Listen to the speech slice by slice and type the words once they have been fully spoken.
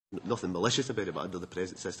nothing malicious about it, but under the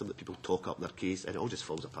present system, that people talk up their case, and it all just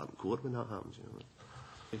falls apart in court when that happens. You know.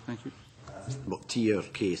 Okay, thank you. Well, Tier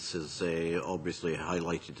case has obviously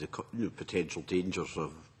highlighted the potential dangers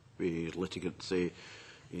of litigants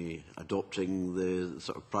adopting the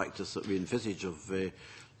sort of practice that we envisage of the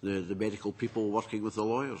medical people working with the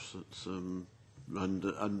lawyers. It's, and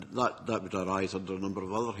that would arise under a number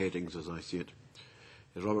of other headings, as I see it.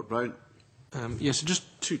 Robert Brown. Yes, just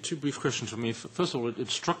two brief questions from me. First of all, it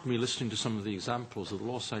struck me listening to some of the examples that the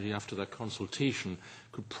Law Society, after that consultation,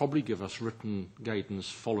 could probably give us written guidance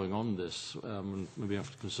following on this, and maybe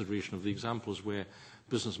after consideration of the examples where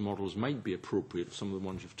business models might be appropriate, some of the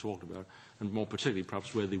ones you've talked about, and more particularly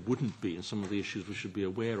perhaps where they wouldn't be, and some of the issues we should be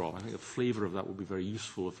aware of. I think a flavour of that would be very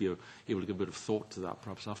useful if you're able to give a bit of thought to that,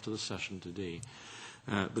 perhaps after the session today.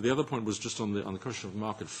 But the other point was just on the question of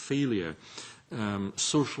market failure.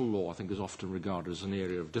 Social law, I think, is often regarded as an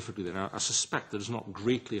area of difficulty. And I suspect that it's not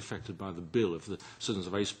greatly affected by the bill if the Citizens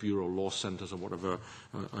Advice Bureau, law centres or whatever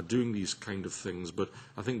are doing these kind of things. But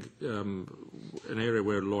I think an area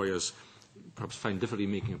where lawyers perhaps find difficulty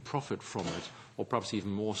making a profit from it, or perhaps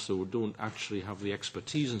even more so, don't actually have the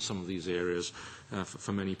expertise in some of these areas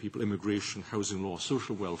for many people, immigration, housing law,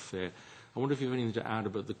 social welfare. I wonder if you have anything to add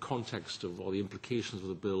about the context of or the implications of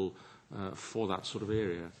the bill for that sort of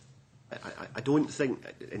area. I don't think,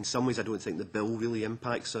 in some ways, I don't think the bill really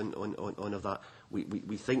impacts on of that.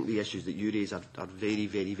 We think the issues that you raise are very,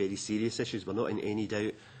 very, very serious issues. We're not in any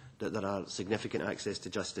doubt that there are significant access to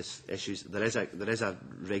justice issues. There is a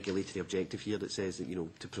regulatory objective here that says that, you know,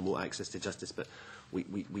 to promote access to justice, but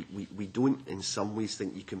we don't, in some ways,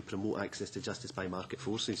 think you can promote access to justice by market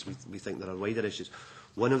forces. We think there are wider issues.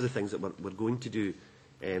 One of the things that we're going to do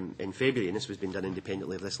in February, and this was being done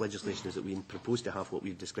independently of this legislation, is that we propose to have what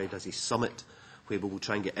we've described as a summit, where we will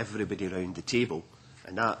try and get everybody around the table.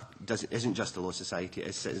 And that isn't just the Law Society, it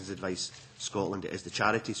is Citizens Advice Scotland, it is the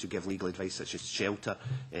charities who give legal advice such as Shelter,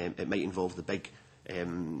 it might involve the big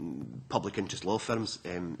public interest law firms,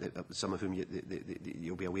 some of whom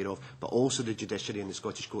you'll be aware of, but also the judiciary and the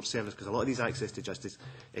Scottish Court Service, because a lot of these access to justice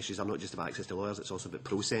issues are not just about access to lawyers, it's also about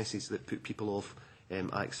processes that put people off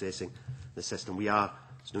accessing the system. We are,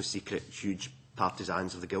 it's no secret, huge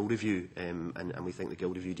partisans of the Gill Review, and we think the Gill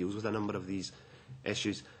Review deals with a number of these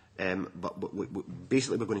issues. But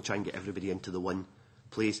basically we're going to try and get everybody into the one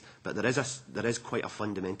place. But there is quite a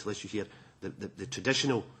fundamental issue here. The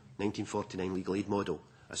traditional 1949 legal aid model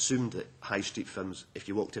assumed that high street firms, if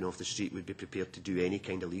you walked in off the street, would be prepared to do any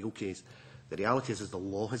kind of legal case. The reality is the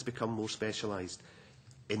law has become more specialised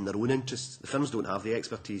in their own interests. The firms don't have the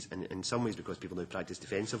expertise, and in some ways, because people now practice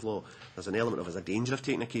defensive law, there's an element of there's a danger of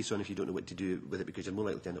taking a case on if you don't know what to do with it, because you're more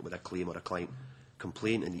likely to end up with a claim or a client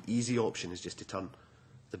complaint, and the easy option is just to turn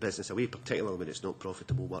the business away, particularly when it's not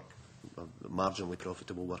profitable work, or marginally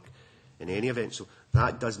profitable work in any event. So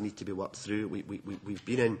that does need to be worked through. We've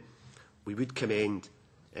been in, we would commend,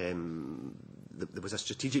 there was a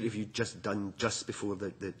strategic review just done just before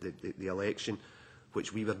the election,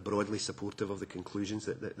 which we were broadly supportive of the conclusions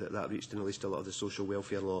that reached in relation to a lot of the social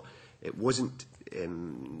welfare law. It wasn't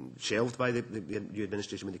shelved by the new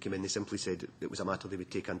administration when they came in. They simply said it was a matter they would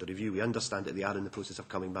take under review. We understand that they are in the process of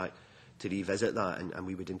coming back to revisit that, and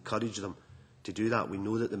we would encourage them to do that. We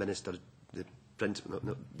know that the Minister,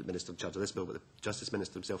 not the Minister in charge of this bill, but the Justice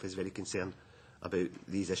Minister himself is very concerned about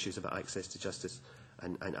these issues about access to justice,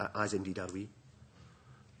 and as indeed are we.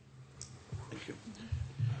 Thank you.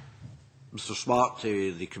 Mr Smart,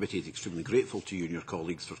 the committee is extremely grateful to you and your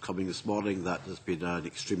colleagues for coming this morning. That has been an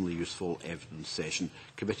extremely useful evidence session.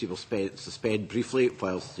 The committee will suspend briefly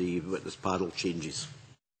whilst the witness panel changes.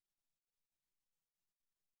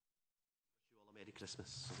 Merry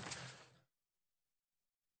Christmas.